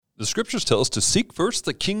The scriptures tell us to seek first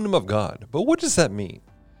the kingdom of God, but what does that mean?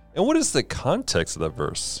 And what is the context of that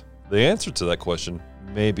verse? The answer to that question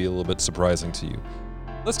may be a little bit surprising to you.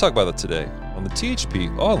 Let's talk about that today on the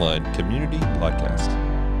THP Online Community Podcast.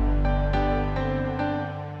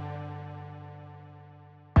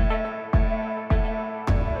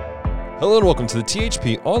 Hello and welcome to the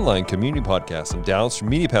THP Online Community Podcast. I'm Dallas, your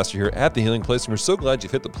media pastor here at The Healing Place, and we're so glad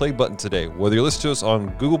you've hit the play button today. Whether you're listening to us on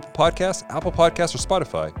Google Podcasts, Apple Podcasts, or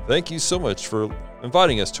Spotify, thank you so much for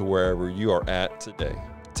inviting us to wherever you are at today.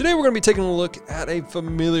 Today we're going to be taking a look at a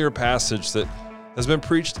familiar passage that has been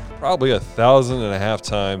preached probably 1,500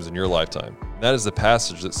 times in your lifetime. And that is the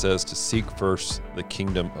passage that says to seek first the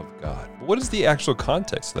kingdom of God. But what is the actual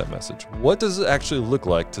context of that message? What does it actually look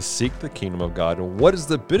like to seek the kingdom of God, and what is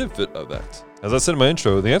the benefit of that? As I said in my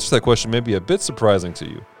intro, the answer to that question may be a bit surprising to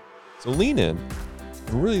you. So lean in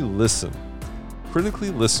and really listen.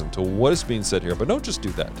 Critically listen to what is being said here, but don't just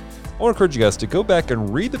do that. I want to encourage you guys to go back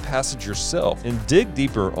and read the passage yourself and dig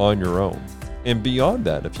deeper on your own. And beyond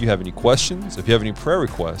that, if you have any questions, if you have any prayer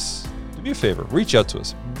requests, do me a favor, reach out to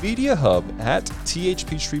us,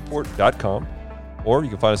 mediahub@thpshreveport.com, or you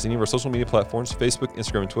can find us on any of our social media platforms, Facebook,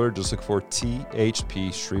 Instagram, and Twitter. Just look for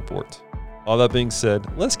THP Shreveport. All that being said,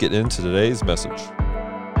 let's get into today's message.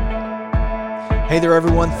 Hey there,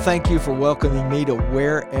 everyone. Thank you for welcoming me to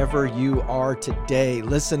wherever you are today.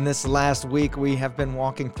 Listen, this last week we have been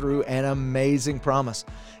walking through an amazing promise.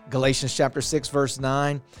 Galatians chapter 6, verse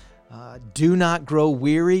 9. Do not grow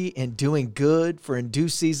weary in doing good, for in due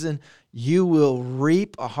season you will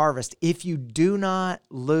reap a harvest if you do not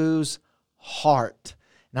lose heart.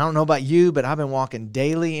 And I don't know about you, but I've been walking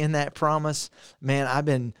daily in that promise. Man, I've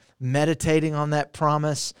been meditating on that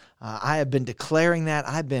promise. I have been declaring that.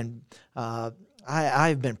 I've been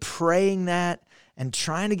praying that and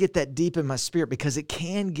trying to get that deep in my spirit, because it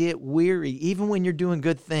can get weary, even when you're doing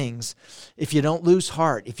good things, if you don't lose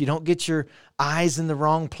heart, if you don't get your eyes in the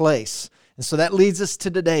wrong place. And so that leads us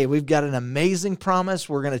to today. We've got an amazing promise.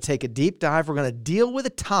 We're going to take a deep dive. We're going to deal with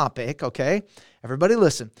a topic, okay? Everybody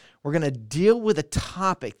listen. We're going to deal with a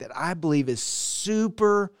topic that I believe is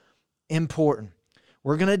super important.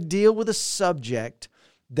 We're going to deal with a subject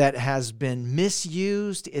that has been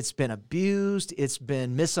misused, it's been abused, it's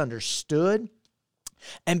been misunderstood.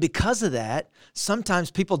 And because of that, sometimes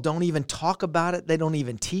people don't even talk about it. They don't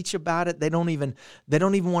even teach about it. They don't even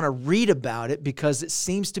want to read about it because it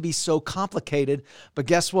seems to be so complicated. But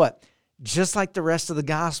guess what? Just like the rest of the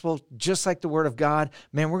gospel, just like the Word of God,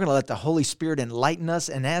 man, we're going to let the Holy Spirit enlighten us.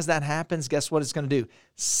 And as that happens, guess what it's going to do?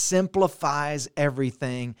 Simplifies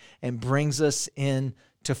everything and brings us in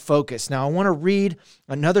to focus. Now, I want to read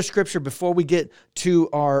another scripture before we get to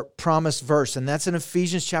our promised verse, and that's in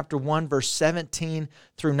Ephesians chapter 1, verse 17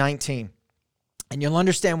 through 19. And you'll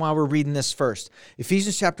understand why we're reading this first.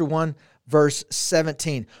 Ephesians chapter 1, verse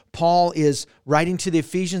 17. Paul is writing to the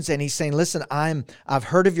Ephesians, and he's saying, listen, I've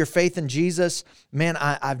heard of your faith in Jesus. Man,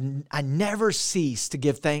 I never cease to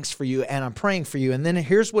give thanks for you, and I'm praying for you. And then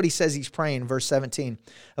here's what he says he's praying, verse 17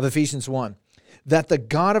 of Ephesians 1. That the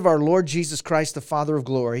God of our Lord Jesus Christ, the Father of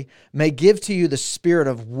glory, may give to you the spirit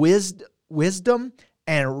of wisdom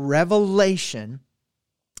and revelation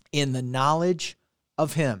in the knowledge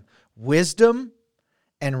of Him. Wisdom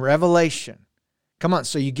and revelation. Come on,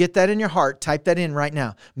 so you get that in your heart. Type that in right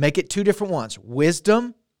now. Make it two different ones.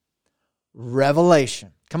 Wisdom,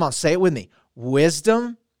 revelation. Come on, say it with me.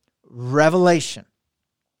 Wisdom, revelation.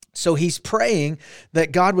 So he's praying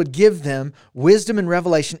that God would give them wisdom and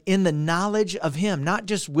revelation in the knowledge of Him, not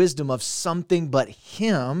just wisdom of something, but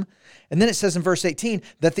Him. And then it says in verse 18,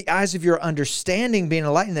 that the eyes of your understanding being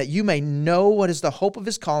enlightened, that you may know what is the hope of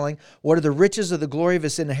His calling, what are the riches of the glory of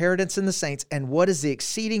His inheritance in the saints, and what is the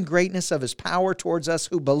exceeding greatness of His power towards us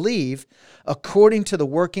who believe, according to the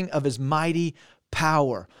working of His mighty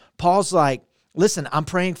power. Paul's like, listen, I'm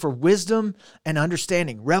praying for wisdom and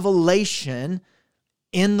understanding, revelation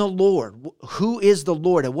in the Lord. Who is the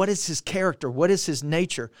Lord and what is His character? What is His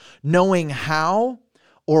nature? Knowing how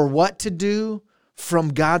or what to do from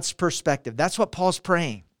God's perspective. That's what Paul's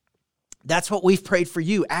praying. That's what we've prayed for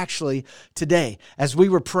you actually today. As we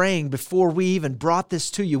were praying before we even brought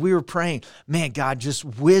this to you, we were praying, man, God, just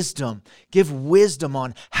wisdom. Give wisdom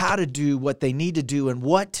on how to do what they need to do and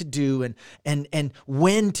what to do and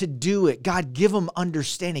when to do it. God, give them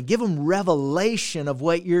understanding. Give them revelation of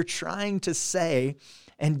what you're trying to say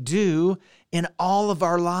and do in all of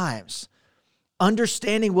our lives.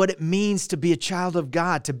 Understanding what it means to be a child of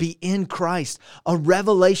God, to be in Christ, a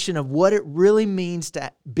revelation of what it really means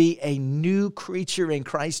to be a new creature in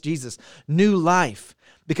Christ Jesus, new life.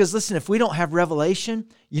 Because listen, if we don't have revelation,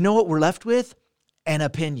 you know what we're left with? An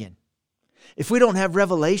opinion. if we don't have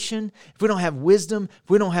revelation, if we don't have wisdom, if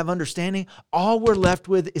we don't have understanding, all we're left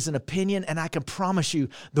with is an opinion. And I can promise you,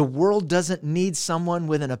 the world doesn't need someone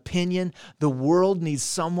with an opinion. The world needs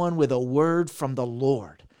someone with a word from the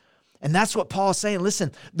Lord. And that's what Paul is saying.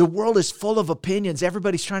 Listen, the world is full of opinions.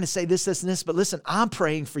 Everybody's trying to say this, this, and this. But listen, I'm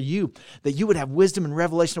praying for you that you would have wisdom and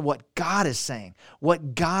revelation of what God is saying,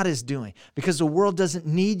 what God is doing. Because the world doesn't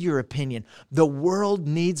need your opinion. The world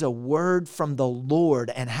needs a word from the Lord.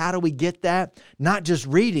 And how do we get that? Not just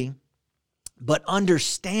reading, but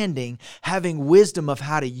understanding, having wisdom of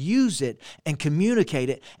how to use it and communicate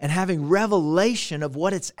it, and having revelation of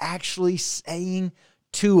what it's actually saying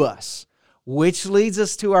to us. Which leads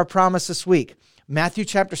us to our promise this week, Matthew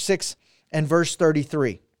chapter 6 and verse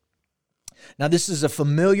 33. Now, this is a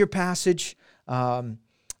familiar passage.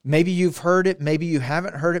 Maybe you've heard it. Maybe you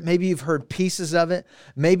haven't heard it. Maybe you've heard pieces of it.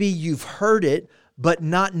 Maybe you've heard it, but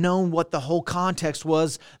not known what the whole context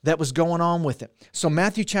was that was going on with it. So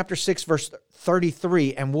Matthew chapter 6, verse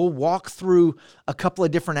 33, and we'll walk through a couple of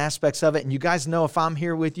different aspects of it. And you guys know if I'm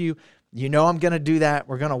here with you, you know I'm going to do that.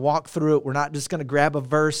 We're going to walk through it. We're not just going to grab a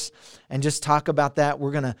verse and just talk about that.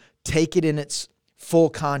 We're going to take it in its full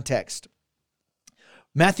context.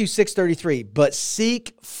 Matthew 6:33, but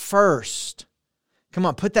seek first. Come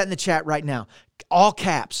on, put that in the chat right now. All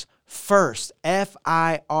caps, first,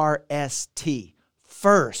 F-I-R-S-T,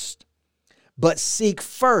 first. But seek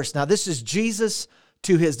first. Now this is Jesus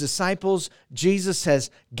to his disciples. Jesus has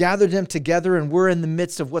gathered them together, and we're in the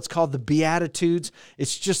midst of what's called the Beatitudes.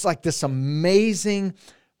 It's just like this amazing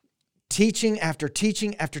teaching after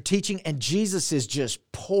teaching after teaching, and Jesus is just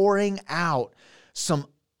pouring out some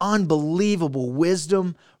unbelievable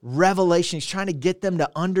wisdom, revelation. He's trying to get them to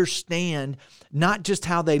understand not just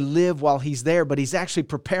how they live while he's there, but he's actually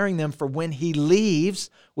preparing them for when he leaves,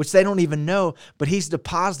 which they don't even know, but he's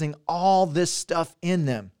depositing all this stuff in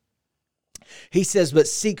them. He says, but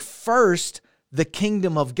seek first the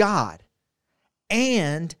kingdom of God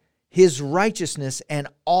and his righteousness, and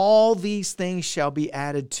all these things shall be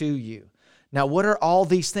added to you. Now, what are all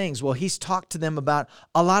these things? Well, he's talked to them about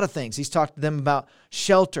a lot of things. He's talked to them about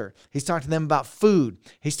shelter. He's talked to them about food.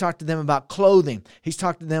 He's talked to them about clothing. He's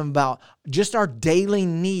talked to them about just our daily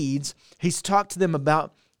needs. He's talked to them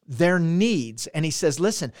about their needs. And he says,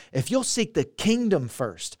 listen, if you'll seek the kingdom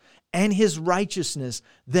first and his righteousness,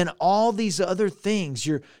 then all these other things,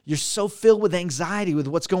 you're so filled with anxiety with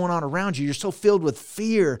what's going on around you. You're so filled with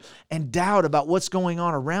fear and doubt about what's going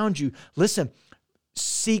on around you. Listen,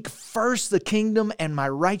 seek first the kingdom and my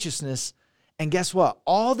righteousness, and guess what?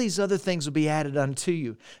 All these other things will be added unto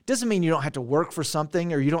you. Doesn't mean you don't have to work for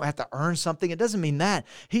something or you don't have to earn something. It doesn't mean that.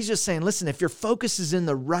 He's just saying, listen, if your focus is in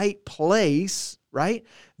the right place, right,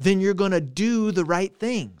 then you're going to do the right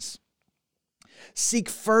things. Seek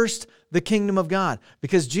first the kingdom of God.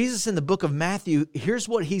 Because Jesus in the book of Matthew, here's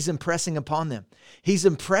what he's impressing upon them. He's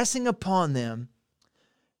impressing upon them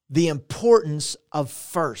the importance of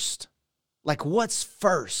first. Like, what's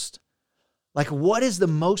first? Like, what is the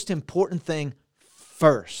most important thing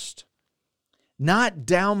first? Not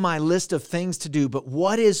down my list of things to do, but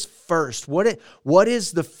what is first? What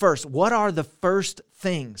is the first? What are the first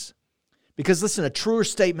things? Because listen, a truer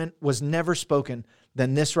statement was never spoken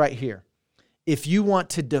than this right here. If you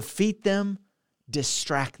want to defeat them,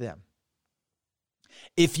 distract them.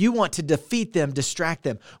 If you want to defeat them, distract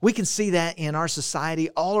them. We can see that in our society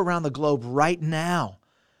all around the globe right now.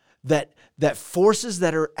 That forces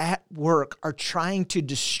that are at work are trying to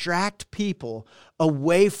distract people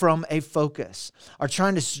away from a focus, are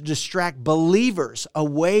trying to distract believers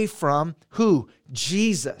away from who?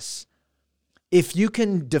 Jesus. If you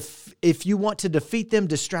want to defeat them,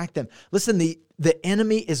 distract them. Listen, the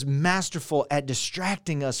enemy is masterful at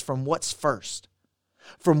distracting us from what's first,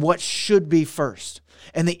 from what should be first.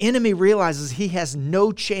 And the enemy realizes he has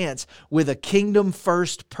no chance with a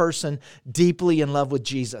kingdom-first person deeply in love with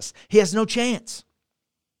Jesus. He has no chance.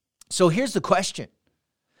 So here's the question.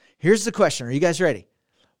 Here's the question. Are you guys ready?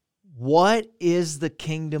 What is the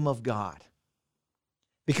kingdom of God?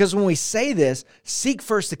 Because when we say this, seek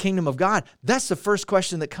first the kingdom of God, that's the first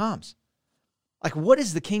question that comes. Like, what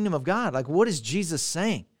is the kingdom of God? Like, what is Jesus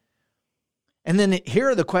saying? And then here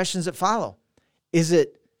are the questions that follow.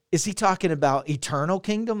 Is he talking about eternal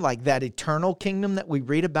kingdom, like that eternal kingdom that we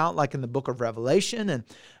read about, like in the book of Revelation?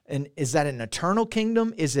 And is that an eternal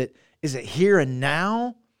kingdom? Is it here and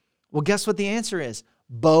now? Well, guess what the answer is?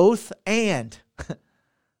 Both and.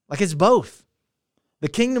 Like, it's both. The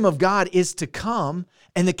kingdom of God is to come,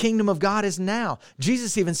 and the kingdom of God is now.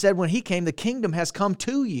 Jesus even said when he came, the kingdom has come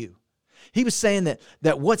to you. He was saying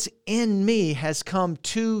that what's in me has come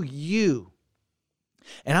to you.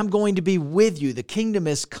 And I'm going to be with you. The kingdom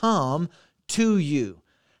has come to you.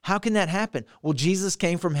 How can that happen? Well, Jesus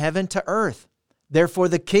came from heaven to earth. Therefore,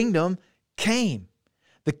 the kingdom came.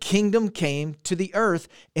 The kingdom came to the earth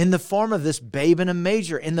in the form of this babe in a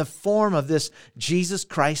manger, in the form of this Jesus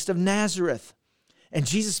Christ of Nazareth. And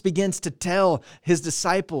Jesus begins to tell his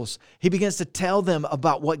disciples, he begins to tell them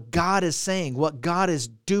about what God is saying, what God is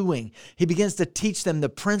doing. He begins to teach them the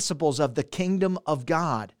principles of the kingdom of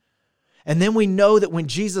God. And then we know that when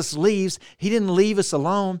Jesus leaves, he didn't leave us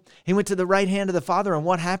alone. He went to the right hand of the Father, and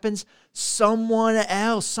what happens? Someone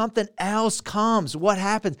else, something else comes. What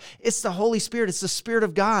happens? It's the Holy Spirit. It's the Spirit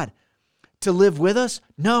of God. To live with us?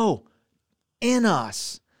 No, in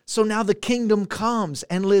us. So now the kingdom comes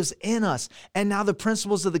and lives in us. And now the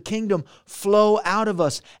principles of the kingdom flow out of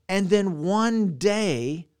us. And then one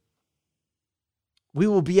day, we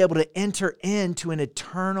will be able to enter into an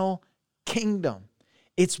eternal kingdom.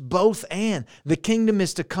 It's both and. The kingdom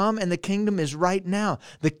is to come and the kingdom is right now.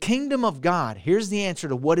 The kingdom of God, here's the answer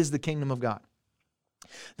to what is the kingdom of God.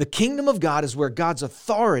 The kingdom of God is where God's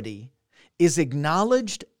authority is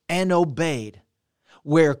acknowledged and obeyed,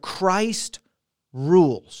 where Christ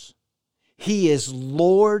rules. He is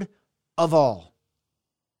Lord of all.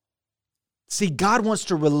 See, God wants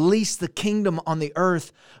to release the kingdom on the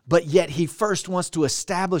earth, but yet He first wants to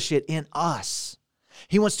establish it in us.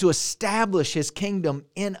 He wants to establish His kingdom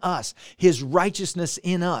in us, His righteousness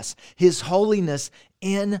in us, His holiness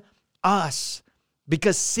in us.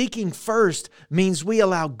 Because seeking first means we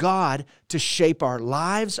allow God to shape our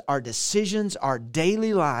lives, our decisions, our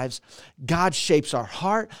daily lives. God shapes our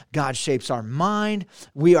heart. God shapes our mind.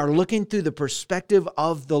 We are looking through the perspective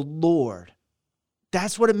of the Lord.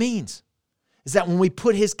 That's what it means. Is that when we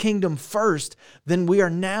put His kingdom first, then we are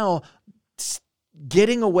now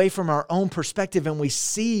getting away from our own perspective and we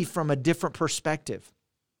see from a different perspective.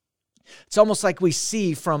 It's almost like we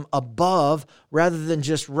see from above rather than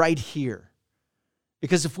just right here.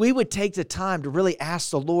 Because if we would take the time to really ask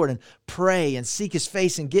the Lord and pray and seek His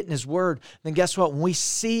face and get in His Word, then guess what? When we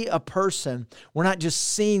see a person, we're not just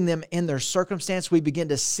seeing them in their circumstance. We begin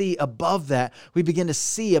to see above that. We begin to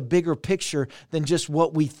see a bigger picture than just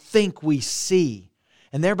what we think we see.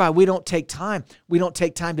 And thereby we don't take time. We don't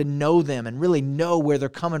take time to know them and really know where they're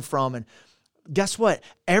coming from. And guess what?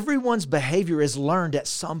 Everyone's behavior is learned at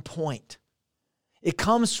some point. It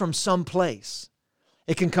comes from some place.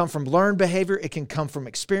 It can come from learned behavior. It can come from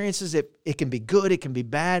experiences. It can be good. It can be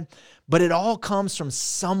bad. But it all comes from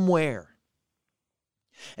somewhere.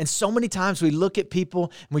 And so many times we look at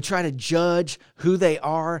people and we try to judge who they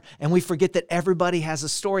are, and we forget that everybody has a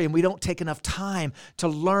story, and we don't take enough time to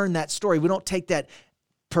learn that story. We don't take that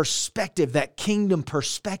perspective, that kingdom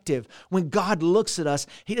perspective. When God looks at us,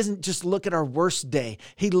 He doesn't just look at our worst day.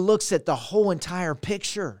 He looks at the whole entire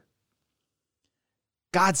picture.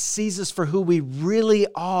 God sees us for who we really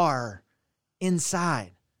are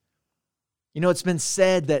inside. You know, it's been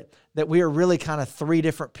said that we are really kind of three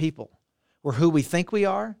different people. We're who we think we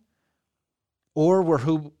are, or we're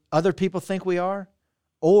who other people think we are,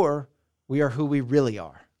 or we are who we really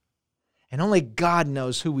are. And only God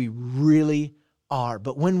knows who we really are.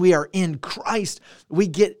 But when we are in Christ, we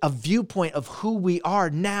get a viewpoint of who we are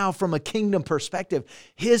now from a kingdom perspective,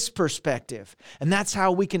 His perspective. And that's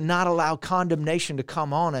how we can not allow condemnation to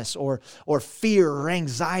come on us or fear or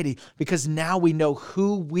anxiety, because now we know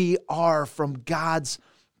who we are from God's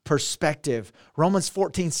perspective. Romans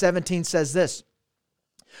 14:17 says this,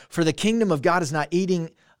 "For the kingdom of God is not eating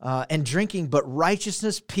and drinking, but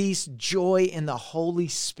righteousness, peace, joy in the Holy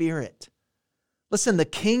Spirit." Listen, the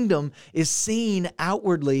kingdom is seen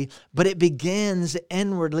outwardly, but it begins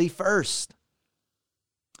inwardly first.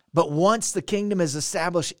 But once the kingdom is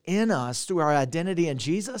established in us through our identity in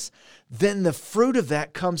Jesus, then the fruit of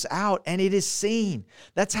that comes out and it is seen.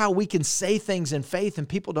 That's how we can say things in faith and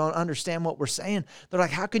people don't understand what we're saying. They're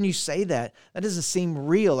like, how can you say that? That doesn't seem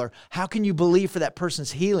real. Or how can you believe for that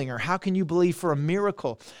person's healing? Or how can you believe for a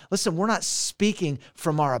miracle? Listen, we're not speaking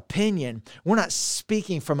from our opinion. We're not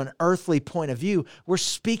speaking from an earthly point of view. We're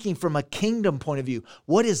speaking from a kingdom point of view.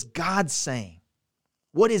 What is God saying?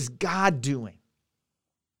 What is God doing?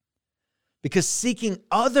 Because seeking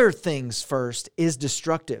other things first is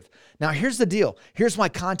destructive. Now, here's the deal. Here's why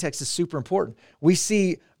context is super important. We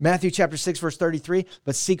see Matthew chapter 6, verse 33,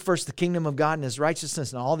 "But seek first the kingdom of God and His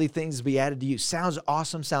righteousness, and all these things will be added to you." Sounds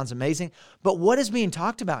awesome, sounds amazing. But what is being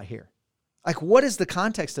talked about here? Like, what is the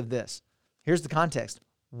context of this? Here's the context.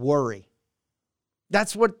 Worry.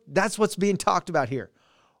 That's what's being talked about here.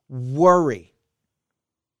 Worry.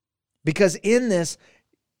 Because in this,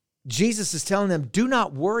 Jesus is telling them, do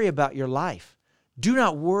not worry about your life. Do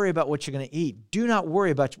not worry about what you're going to eat. Do not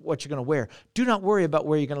worry about what you're going to wear. Do not worry about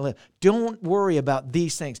where you're going to live. Don't worry about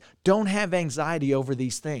these things. Don't have anxiety over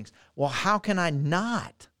these things. Well, how can I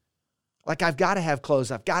not? Like, I've got to have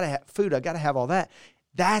clothes. I've got to have food. I've got to have all that.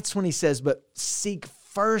 That's when he says, but seek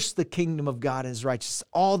first the kingdom of God and his righteousness.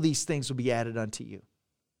 All these things will be added unto you.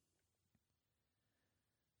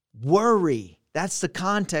 Worry. That's the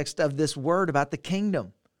context of this word about the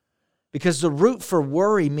kingdom. Because the root for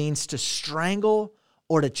worry means to strangle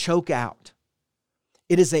or to choke out.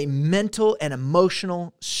 It is a mental and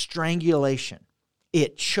emotional strangulation.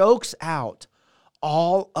 It chokes out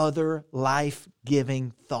all other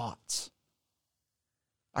life-giving thoughts.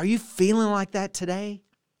 Are you feeling like that today?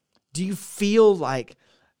 Do you feel like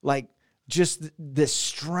just this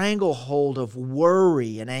stranglehold of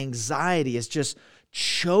worry and anxiety is just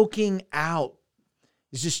choking out?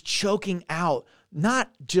 It's just choking out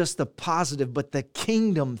not just the positive, but the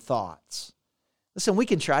kingdom thoughts. Listen, we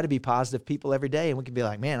can try to be positive people every day, and we can be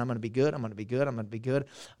like, man, I'm going to be good, I'm going to be good, I'm going to be good,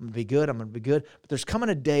 I'm going to be good, I'm going to be good. But there's coming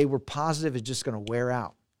a day where positive is just going to wear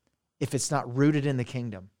out if it's not rooted in the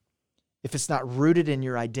kingdom, if it's not rooted in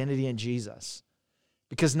your identity in Jesus.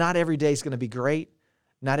 Because not every day is going to be great.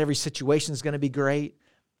 Not every situation is going to be great.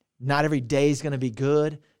 Not every day is going to be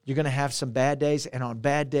good. You're going to have some bad days, and on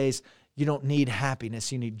bad days, you don't need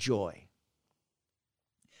happiness, you need joy.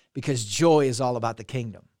 Because joy is all about the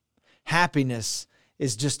kingdom. Happiness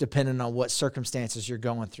is just dependent on what circumstances you're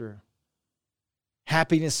going through.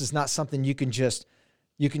 Happiness is not something you can just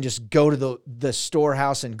go to the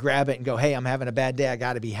storehouse and grab it and go, hey, I'm having a bad day, I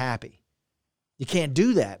got to be happy. You can't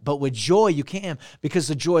do that. But with joy, you can, because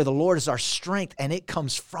the joy of the Lord is our strength, and it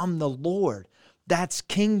comes from the Lord. That's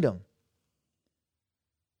kingdom.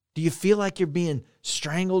 Do you feel like you're being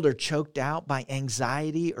strangled or choked out by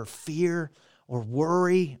anxiety or fear or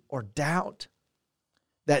worry or doubt?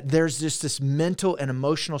 That there's just this mental and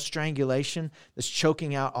emotional strangulation that's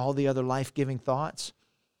choking out all the other life-giving thoughts?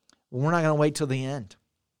 Well, we're not going to wait till the end.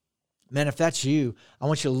 Man, if that's you, I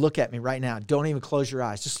want you to look at me right now. Don't even close your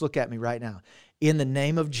eyes. Just look at me right now. In the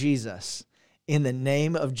name of Jesus,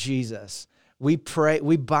 we pray,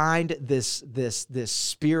 we bind this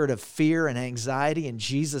spirit of fear and anxiety in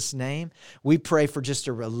Jesus' name. We pray for just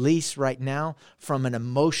a release right now from an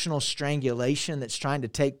emotional strangulation that's trying to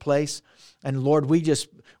take place. And Lord, we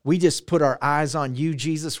just put our eyes on you,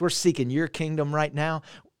 Jesus. We're seeking your kingdom right now.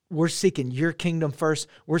 We're seeking your kingdom first.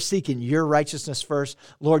 We're seeking your righteousness first.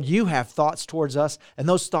 Lord, you have thoughts towards us, and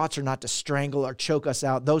those thoughts are not to strangle or choke us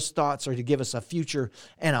out. Those thoughts are to give us a future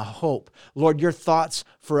and a hope. Lord, your thoughts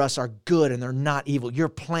for us are good and they're not evil. Your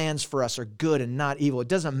plans for us are good and not evil. It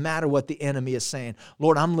doesn't matter what the enemy is saying.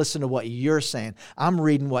 Lord, I'm listening to what you're saying. I'm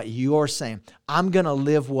reading what you're saying. I'm going to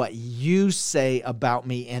live what you say about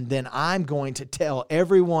me, and then I'm going to tell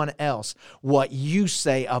everyone else what you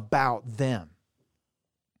say about them.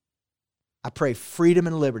 I pray freedom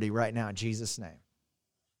and liberty right now in Jesus' name.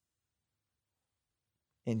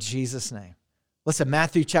 In Jesus' name. Listen,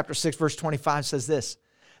 Matthew chapter 6, verse 25 says this.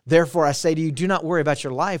 Therefore, I say to you, do not worry about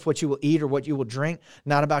your life, what you will eat or what you will drink,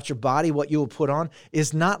 not about your body, what you will put on.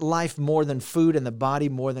 Is not life more than food and the body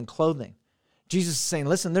more than clothing? Jesus is saying,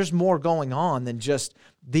 listen, there's more going on than just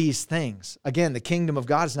these things. Again, the kingdom of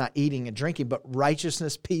God is not eating and drinking, but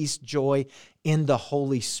righteousness, peace, joy in the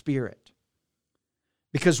Holy Spirit.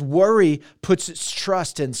 Because worry puts its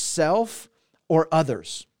trust in self or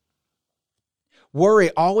others.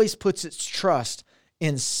 Worry always puts its trust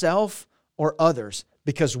in self or others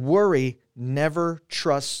because worry never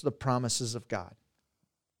trusts the promises of God.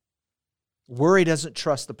 Worry doesn't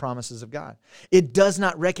trust the promises of God. It does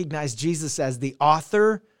not recognize Jesus as the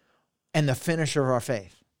author and the finisher of our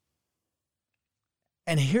faith.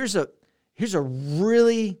 And here's a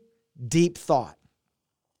really deep thought.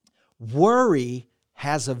 Worry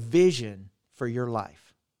has a vision for your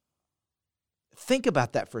life. Think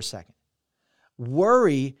about that for a second.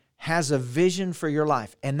 Worry has a vision for your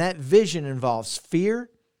life, and that vision involves fear,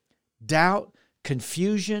 doubt,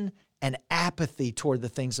 confusion, and apathy toward the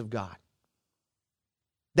things of God.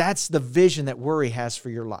 That's the vision that worry has for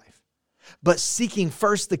your life. But seeking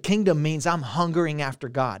first the kingdom means I'm hungering after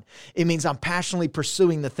God. It means I'm passionately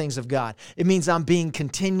pursuing the things of God. It means I'm being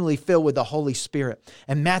continually filled with the Holy Spirit.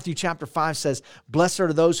 And Matthew chapter 5 says, blessed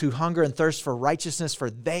are those who hunger and thirst for righteousness,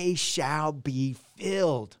 for they shall be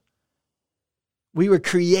filled. We were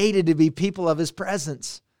created to be people of His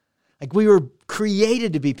presence. Like we were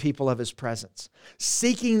created to be people of His presence.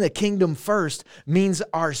 Seeking the kingdom first means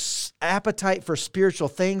our appetite for spiritual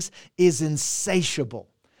things is insatiable.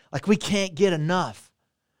 Like we can't get enough.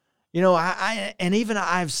 You know,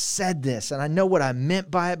 I've said this, and I know what I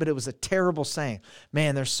meant by it, but it was a terrible saying.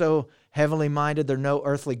 Man, they're so heavenly minded, they're no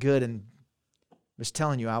earthly good. And I was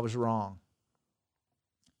telling you I was wrong.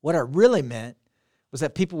 What I really meant was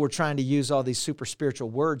that people were trying to use all these super spiritual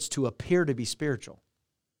words to appear to be spiritual.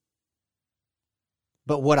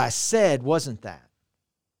 But what I said wasn't that.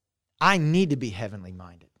 I need to be heavenly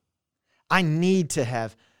minded. I need to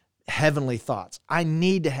have heavenly thoughts. I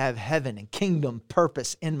need to have heaven and kingdom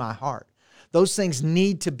purpose in my heart. Those things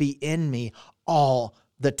need to be in me all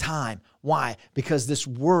the time. Why? Because this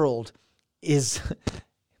world is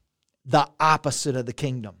the opposite of the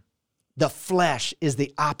kingdom. The flesh is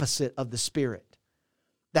the opposite of the spirit.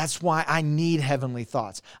 That's why I need heavenly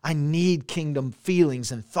thoughts. I need kingdom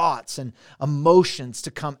feelings and thoughts and emotions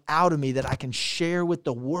to come out of me that I can share with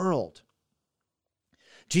the world.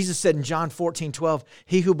 Jesus said in John 14:12,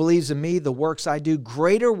 "He who believes in me, the works I do,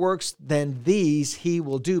 greater works than these he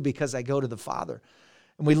will do because I go to the Father."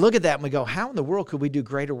 And we look at that and we go, how in the world could we do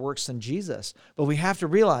greater works than Jesus? But we have to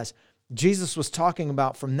realize Jesus was talking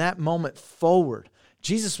about from that moment forward.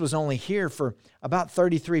 Jesus was only here for about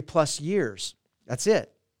 33 plus years. That's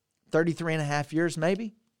it. 33 and a half years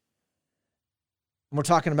maybe. And we're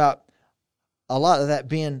talking about a lot of that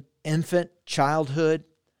being infant, childhood.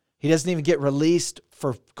 He doesn't even get released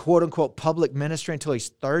for quote-unquote public ministry until he's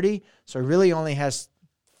 30. So he really only has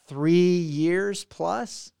 3 years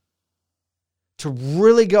plus to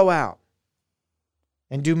really go out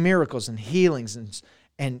and do miracles and healings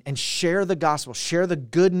and share the gospel, share the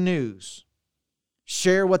good news,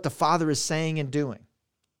 share what the Father is saying and doing.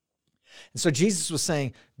 And so Jesus was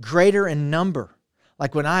saying, greater in number.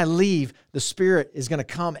 Like when I leave, the Spirit is going to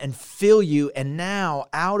come and fill you. And now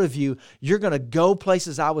out of you, you're going to go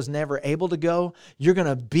places I was never able to go. You're going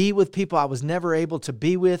to be with people I was never able to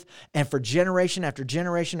be with. And for generation after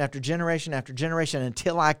generation after generation after generation,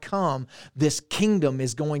 until I come, this kingdom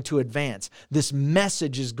is going to advance. This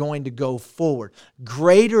message is going to go forward.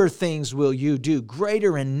 Greater things will you do.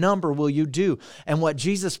 Greater in number will you do. And what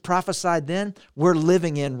Jesus prophesied then, we're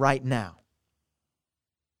living in right now.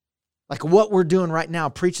 Like what we're doing right now,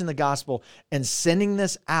 preaching the gospel and sending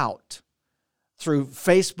this out through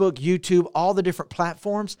Facebook, YouTube, all the different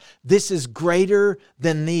platforms, this is greater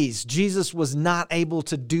than these. Jesus was not able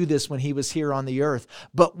to do this when he was here on the earth,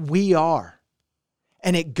 but we are.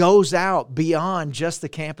 And it goes out beyond just the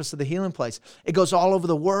campus of the Healing Place. It goes all over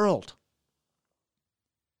the world.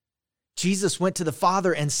 Jesus went to the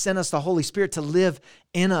Father and sent us the Holy Spirit to live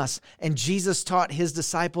in us. And Jesus taught his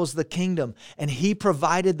disciples the kingdom. And he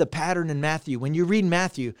provided the pattern in Matthew. When you read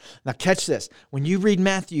Matthew, now catch this. When you read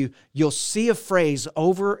Matthew, you'll see a phrase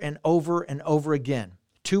over and over and over again.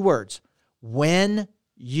 2 words. When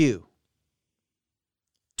you.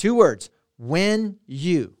 2 words. When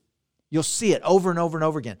you. You'll see it over and over and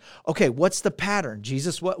over again. Okay, what's the pattern?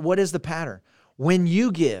 Jesus, what is the pattern? When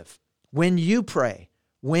you give, when you pray,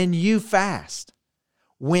 when you fast,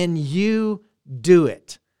 when you do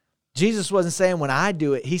it. Jesus wasn't saying when I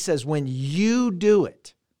do it. He says when you do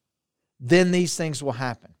it, then these things will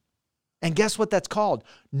happen. And guess what that's called?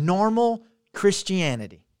 Normal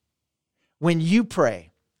Christianity. When you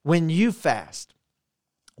pray, when you fast,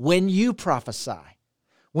 when you prophesy,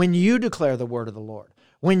 when you declare the word of the Lord,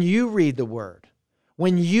 when you read the word,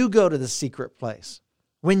 when you go to the secret place,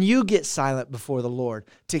 when you get silent before the Lord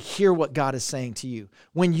to hear what God is saying to you,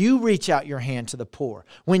 when you reach out your hand to the poor,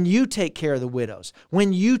 when you take care of the widows,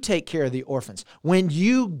 when you take care of the orphans, when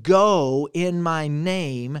you go in my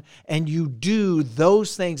name and you do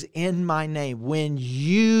those things in my name, when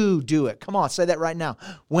you do it. Come on, say that right now.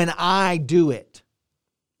 When I do it.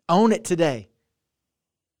 Own it today.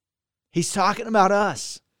 He's talking about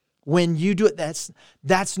us. When you do it,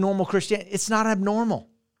 that's normal Christianity. It's not abnormal.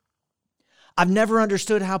 I've never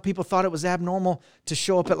understood how people thought it was abnormal to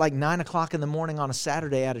show up at like 9 o'clock in the morning on a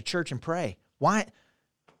Saturday at a church and pray. Why?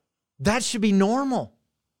 That should be normal.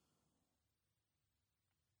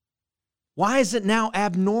 Why is it now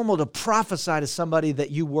abnormal to prophesy to somebody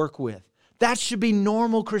that you work with? That should be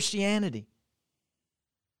normal Christianity.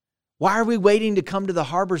 Why are we waiting to come to the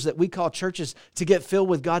harbors that we call churches to get filled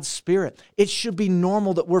with God's Spirit? It should be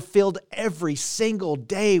normal that we're filled every single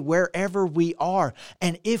day wherever we are.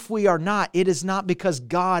 And if we are not, it is not because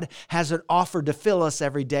God hasn't offered to fill us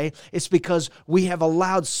every day. It's because we have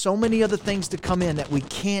allowed so many other things to come in that we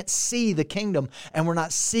can't see the kingdom, and we're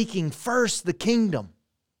not seeking first the kingdom.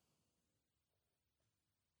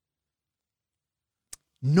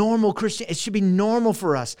 Normal Christian, it should be normal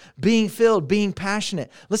for us, being filled, being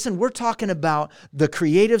passionate. Listen, we're talking about the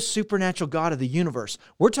creative, supernatural God of the universe.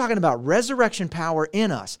 We're talking about resurrection power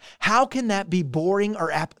in us. How can that be boring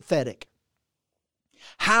or apathetic?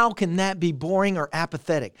 How can that be boring or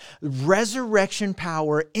apathetic? Resurrection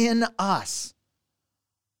power in us.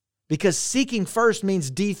 Because seeking first means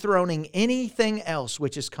dethroning anything else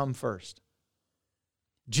which has come first.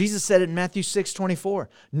 Jesus said it in Matthew 6:24.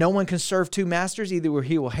 No one can serve two masters. Either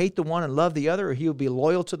he will hate the one and love the other, or he will be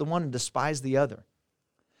loyal to the one and despise the other.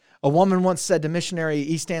 A woman once said to missionary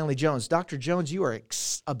E. Stanley Jones, Dr. Jones, you are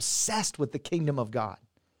obsessed with the kingdom of God.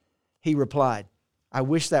 He replied, I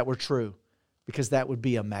wish that were true, because that would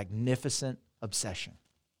be a magnificent obsession.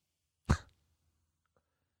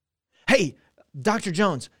 Hey, Dr.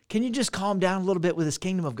 Jones, can you just calm down a little bit with this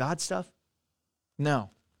kingdom of God stuff?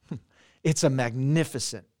 No, it's a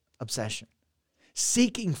magnificent obsession.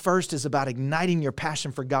 Seeking first is about igniting your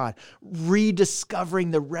passion for God,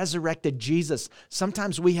 rediscovering the resurrected Jesus.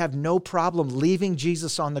 Sometimes we have no problem leaving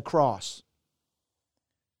Jesus on the cross.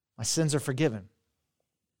 My sins are forgiven.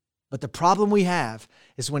 But the problem we have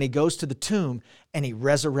is when he goes to the tomb and he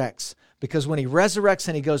resurrects. Because when he resurrects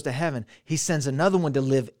and he goes to heaven, he sends another one to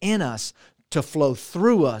live in us, to flow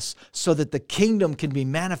through us, so that the kingdom can be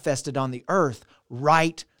manifested on the earth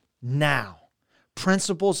right now.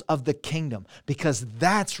 Principles of the kingdom, because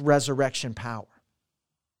that's resurrection power.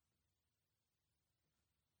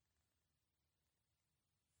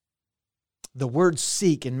 The word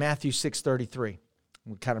seek in Matthew 6:33.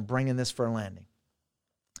 We're kind of bringing this for a landing.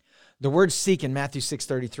 The word seek in Matthew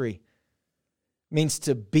 6:33 means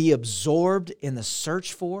to be absorbed in the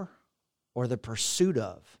search for or the pursuit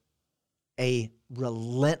of, a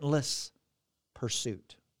relentless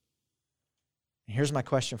pursuit. And here's my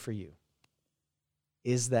question for you.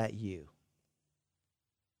 Is that you?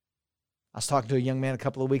 I was talking to a young man a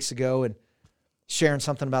couple of weeks ago and sharing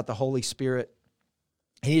something about the Holy Spirit.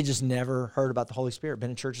 He had just never heard about the Holy Spirit, been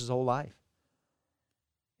in church his whole life.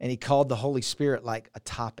 And he called the Holy Spirit like a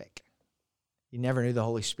topic. He never knew the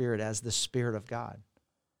Holy Spirit as the Spirit of God.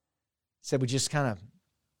 He said we just kind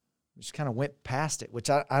of went past it, which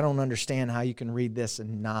I don't understand how you can read this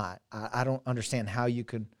and not. I don't understand how you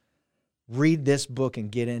could read this book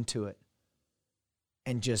and get into it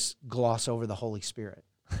and just gloss over the Holy Spirit.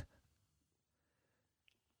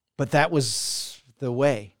 But that was the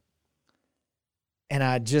way. And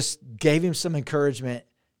I just gave him some encouragement,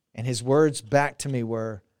 and his words back to me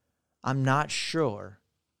were, I'm not sure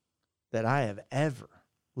that I have ever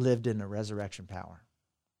lived in the resurrection power.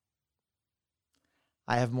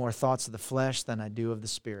 I have more thoughts of the flesh than I do of the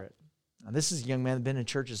Spirit. Now, this is a young man that's been in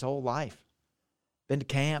church his whole life. Been to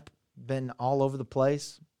camp, been all over the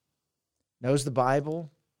place. Knows the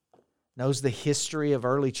Bible, knows the history of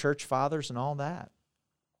early church fathers and all that,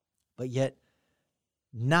 but yet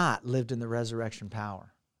not lived in the resurrection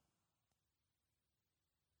power.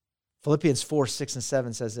 Philippians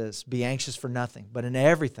 4:6-7 says this, be anxious for nothing, but in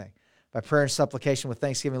everything, by prayer and supplication with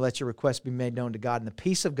thanksgiving, let your requests be made known to God, and the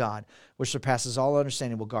peace of God, which surpasses all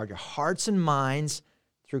understanding, will guard your hearts and minds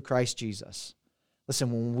through Christ Jesus.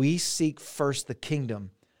 Listen, when we seek first the kingdom,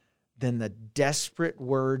 then the desperate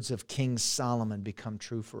words of King Solomon become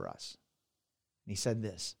true for us. And he said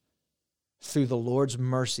this, through the Lord's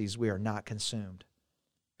mercies we are not consumed,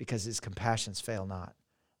 because his compassions fail not.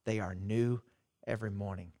 They are new every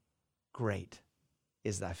morning. Great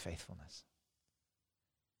is thy faithfulness.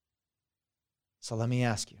 So let me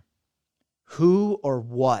ask you, who or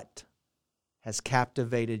what has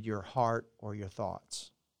captivated your heart or your thoughts?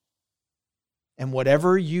 And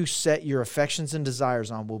whatever you set your affections and desires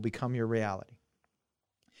on will become your reality.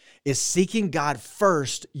 Is seeking God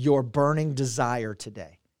first your burning desire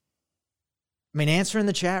today? I mean, answer in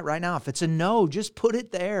the chat right now. If it's a no, just put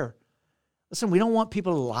it there. Listen, we don't want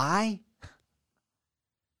people to lie.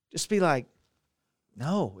 Just be like,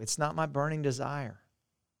 no, it's not my burning desire.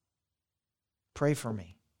 Pray for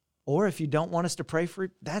me. Or if you don't want us to pray for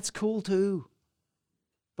you, that's cool too.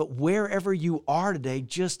 But wherever you are today,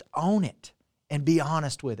 just own it and be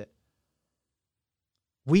honest with it.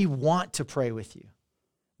 We want to pray with you.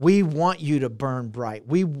 We want you to burn bright.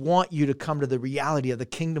 We want you to come to the reality of the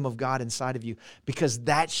kingdom of God inside of you, because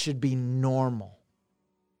that should be normal.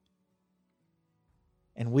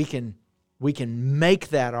 And we can make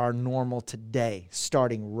that our normal today,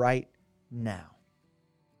 starting right now.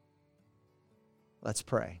 Let's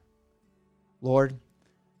pray. Lord,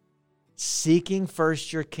 seeking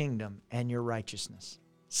first your kingdom and your righteousness.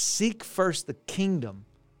 Seek first the kingdom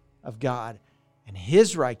of God and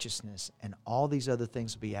his righteousness, and all these other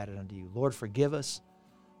things will be added unto you. Lord, forgive us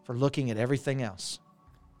for looking at everything else.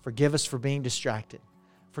 Forgive us for being distracted.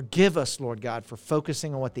 Forgive us, Lord God, for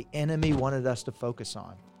focusing on what the enemy wanted us to focus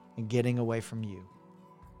on and getting away from you.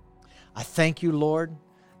 I thank you, Lord,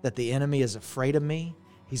 that the enemy is afraid of me.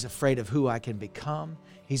 He's afraid of who I can become.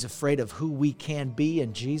 He's afraid of who we can be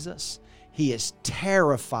in Jesus. He is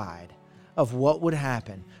terrified of what would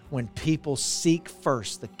happen when people seek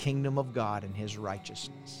first the kingdom of God and His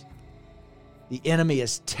righteousness. The enemy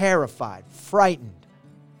is terrified, frightened,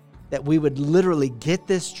 that we would literally get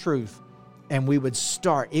this truth and we would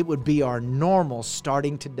start. It would be our normal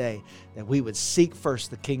starting today, that we would seek first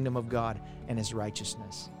the kingdom of God and His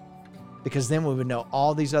righteousness. Because then we would know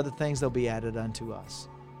all these other things, they'll be added unto us.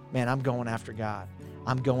 Man, I'm going after God.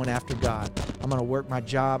 I'm going after God. I'm going to work my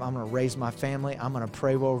job. I'm going to raise my family. I'm going to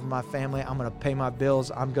pray over my family. I'm going to pay my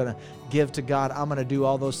bills. I'm going to give to God. I'm going to do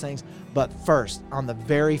all those things. But first, on the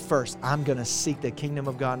very first, I'm going to seek the kingdom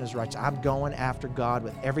of God and His righteousness. I'm going after God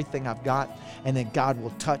with everything I've got. And then God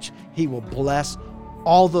will touch. He will bless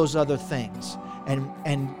all those other things.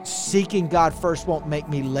 And seeking God first won't make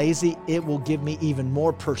me lazy. It will give me even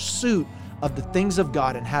more pursuit of the things of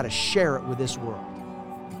God and how to share it with this world.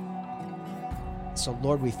 So,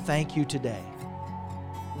 Lord, we thank You today.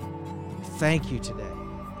 We thank You today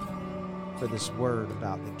for this word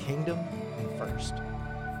about the kingdom and first.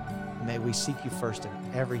 May we seek You first in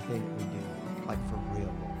everything that we do, like for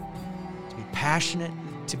real, Lord. To be passionate,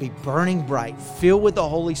 to be burning bright, filled with the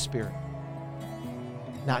Holy Spirit,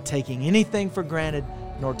 not taking anything for granted,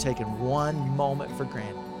 nor taking one moment for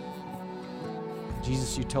granted.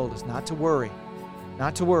 Jesus, You told us not to worry,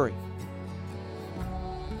 not to worry.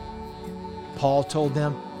 Paul told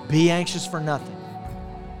them, be anxious for nothing.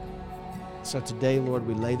 So today, Lord,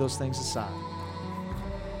 we lay those things aside.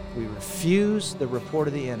 We refuse the report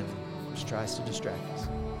of the enemy, which tries to distract us.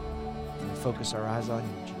 And we focus our eyes on You,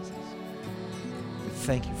 Jesus. We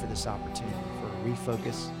thank You for this opportunity for a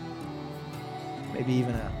refocus, maybe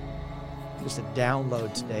even just a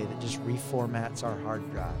download today that just reformats our hard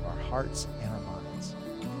drive, our hearts and our minds.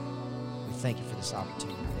 We thank You for this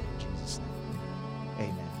opportunity today in Jesus'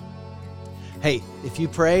 name. Amen. Hey, if you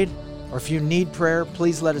prayed or if you need prayer,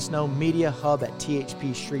 please let us know.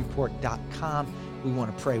 MediaHub@thpshreveport.com. We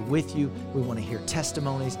want to pray with you. We want to hear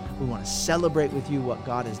testimonies. We want to celebrate with you what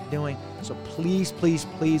God is doing. So please, please,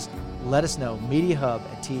 please let us know.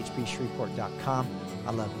 MediaHub@thpshreveport.com.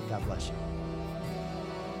 I love you. God bless you.